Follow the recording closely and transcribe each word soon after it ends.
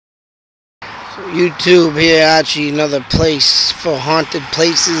YouTube here, actually another place for haunted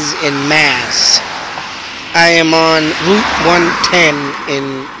places in Mass. I am on Route 110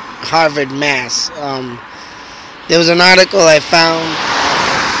 in Harvard, Mass. There was an article I found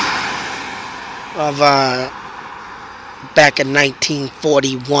of back in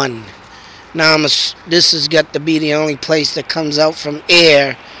 1941. Now this has got to be the only place that comes out from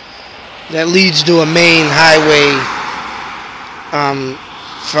air that leads to a main highway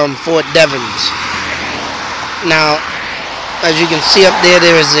from Fort Devens. Now, as you can see up there,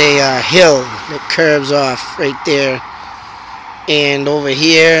 there is a hill that curves off right there, and over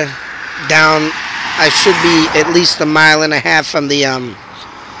here down, I should be at least 1.5 miles from the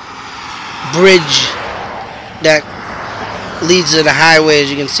bridge that leads to the highway. As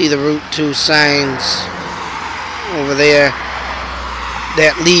you can see, the Route 2 signs over there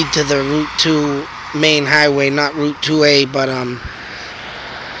that lead to the Route 2 main highway, not Route 2A, but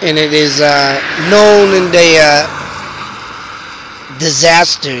and it is known in the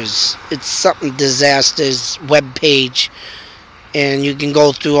disasters. It's something disasters webpage, and you can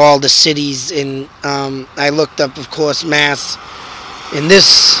go through all the cities. And I looked up, of course, Mass, and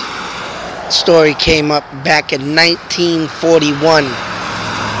this story came up back in 1941.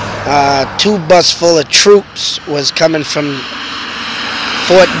 2 bus full of troops was coming from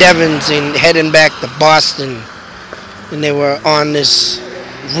Fort Devens and heading back to Boston, and they were on this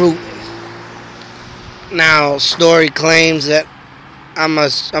route. Now, story claims that I'm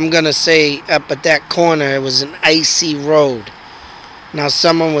gonna say up at that corner it was an icy road. Now,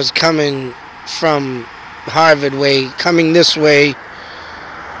 someone was coming from Harvard way, coming this way,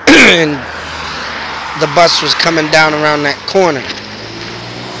 and the bus was coming down around that corner.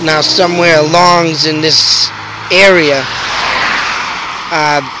 Now, somewhere along in this area,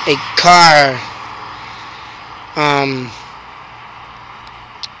 a car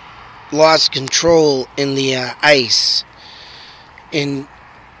lost control in the ice and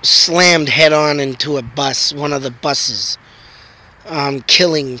slammed head-on into a bus, one of the buses,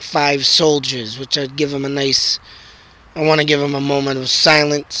 killing 5 soldiers, which I'd give them I want to give them a moment of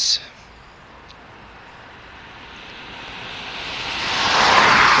silence.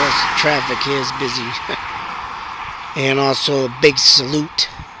 Of course, the traffic here is busy. And also a big salute.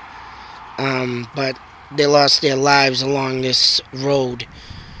 But they lost their lives along this road.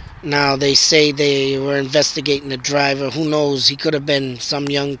 Now, they say they were investigating the driver. Who knows? He could have been some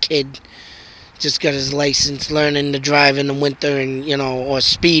young kid, just got his license, learning to drive in the winter, and or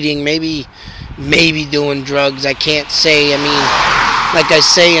speeding, maybe doing drugs. I can't say. I mean, like I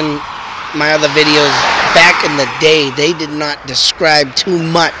say in my other videos, back in the day, they did not describe too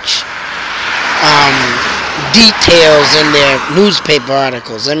much details in their newspaper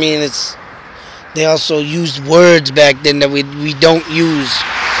articles. I mean, they also used words back then that we don't use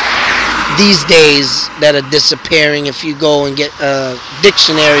these days, that are disappearing. If you go and get a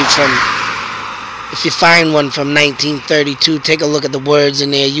dictionary if you find one from 1932, take a look at the words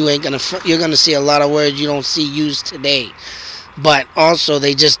in there. You're gonna see a lot of words you don't see used today. But also,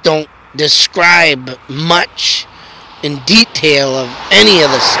 they just don't describe much in detail of any of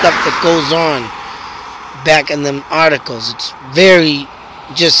the stuff that goes on back in them articles. It's very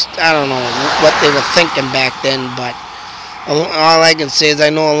I don't know what they were thinking back then, but all I can say is I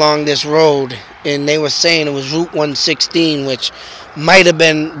know along this road, and they were saying it was Route 116, which might have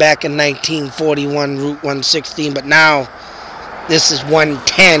been back in 1941 Route 116, but now this is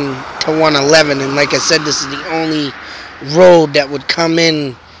 110 to 111, and like I said, this is the only road that would come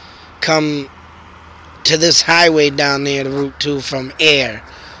to this highway down there, the Route 2 from air.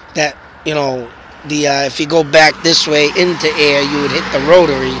 That, if you go back this way into air, you would hit the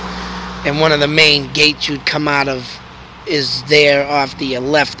rotary, and one of the main gates you'd come out of is there off to your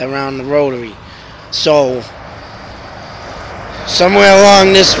left around the rotary. So somewhere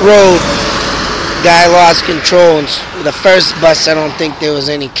along this road, guy lost control, and the first bus, I don't think there was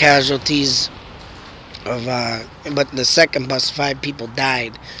any casualties but the second bus, 5 people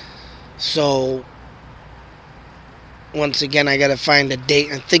died. So once again, I gotta find the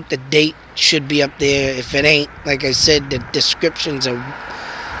date. I think the date should be up there. If it ain't, like I said, the descriptions are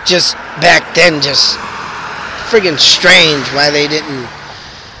just back then just friggin' strange. Why they didn't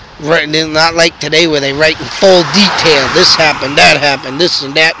write, not like today where they write in full detail. This happened, that happened, this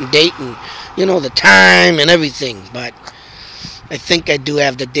and that, and date, and the time and everything. But I think I do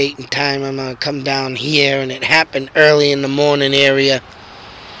have the date and time. I'm gonna come down here, and it happened early in the morning area.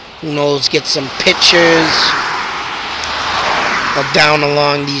 Who knows? Get some pictures down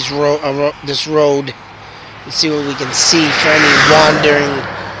along this road and see what we can see for any wandering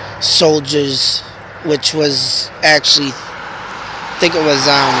soldiers, which was actually, I think it was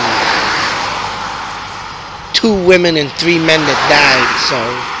 2 women and 3 men that died. So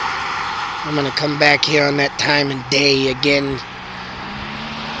I'm gonna come back here on that time and day again.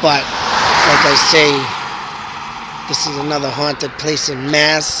 But like I say, this is another haunted place in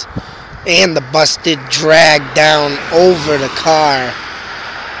Mass, and the bus did drag down over the car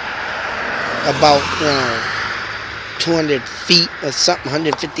about 200 feet or something,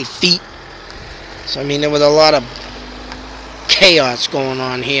 150 feet. So I mean, there was a lot of chaos going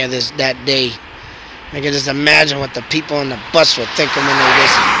on here that day. I can just imagine what the people on the bus were thinking when they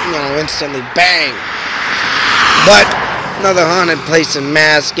just, instantly bang. But another haunted place in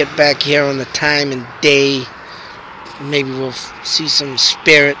Mass. Get back here on the time and day. Maybe we'll see some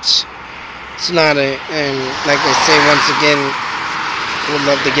spirits. It's not and like I say, once again, would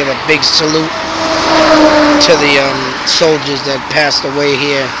love to give a big salute to the soldiers that passed away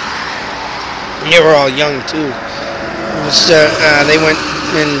here. They were all young too. They went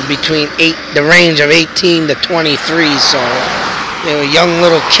in between the range of 18 to 23, so they were young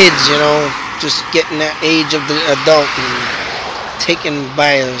little kids, just getting that age of the adult and taken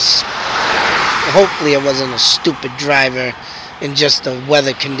by hopefully it wasn't a stupid driver and just the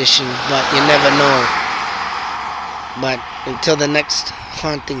weather conditions, but you never know. But until the next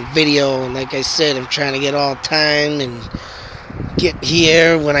haunting video, like I said, I'm trying to get all time and get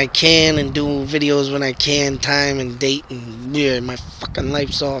here when I can and do videos when I can, time and date, and weird. My fucking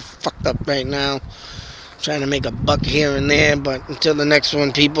life's all fucked up right now. Trying to make a buck here and there, but until the next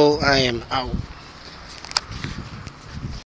one, people, I am out.